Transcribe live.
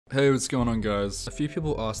Hey, what's going on guys? A few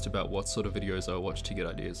people asked about what sort of videos I watch to get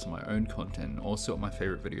ideas for my own content and also what my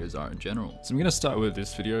favorite videos are in general. So I'm gonna start with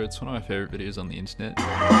this video. It's one of my favorite videos on the internet.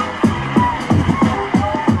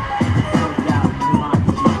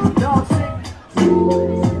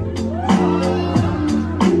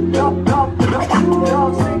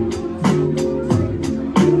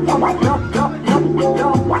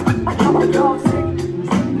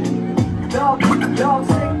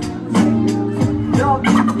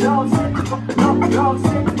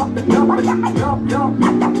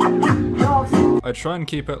 I try and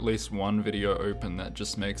keep at least one video open that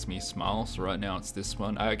just makes me smile, so right now it's this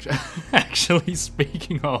one. Actually,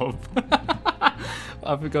 speaking of,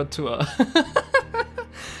 I forgot to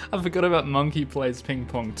I forgot about Monkey Plays Ping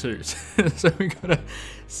Pong too, so we got a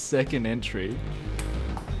second entry.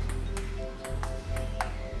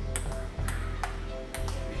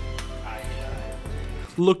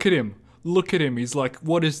 Look at him, he's like,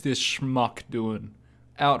 what is this schmuck doing?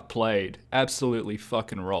 Outplayed, absolutely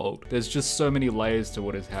fucking rolled. There's just so many layers to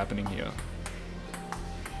what is happening here.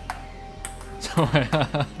 So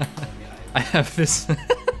I have this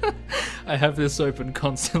I have this open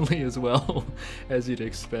constantly as well, as you'd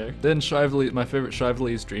expect. Then Shively, my favorite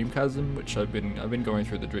Shively is Dream Chasm, which I've been going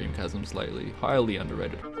through the Dream Chasms lately. Highly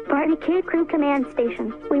underrated. Party Care Crew Command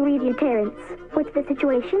Station. We read you, Terrence. What's the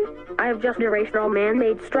situation? I have just erased all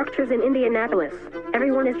man-made structures in Indianapolis.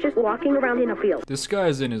 Everyone is just walking around in a field. This guy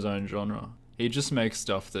is in his own genre. He just makes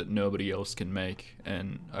stuff that nobody else can make,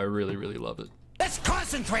 and I really, really love it. Let's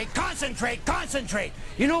concentrate, concentrate, concentrate.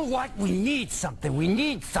 You know what? We need something. We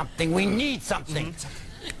need something. We need something.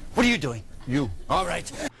 What are you doing? You. All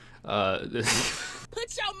right. Put your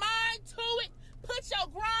mind to it. Put your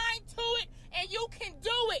grind to it, and you can do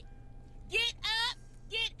it. Get up.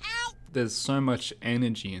 Get out. There's so much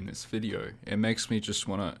energy in this video. It makes me just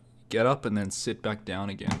want to get up and then sit back down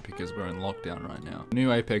again because we're in lockdown right now.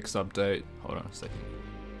 New Apex update. Hold on a second.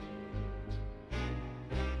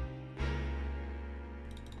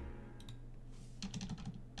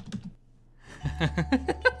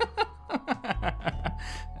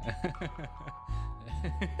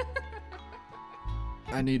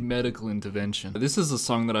 I need medical intervention. This is a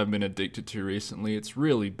song that I've been addicted to recently. It's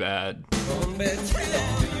really bad.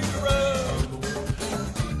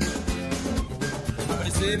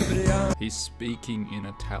 He's speaking in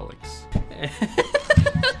italics.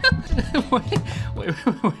 wait.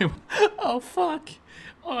 Oh fuck.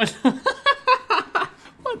 Oh.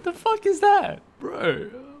 What the fuck is that? Bro,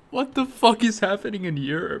 what the fuck is happening in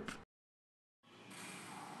Europe?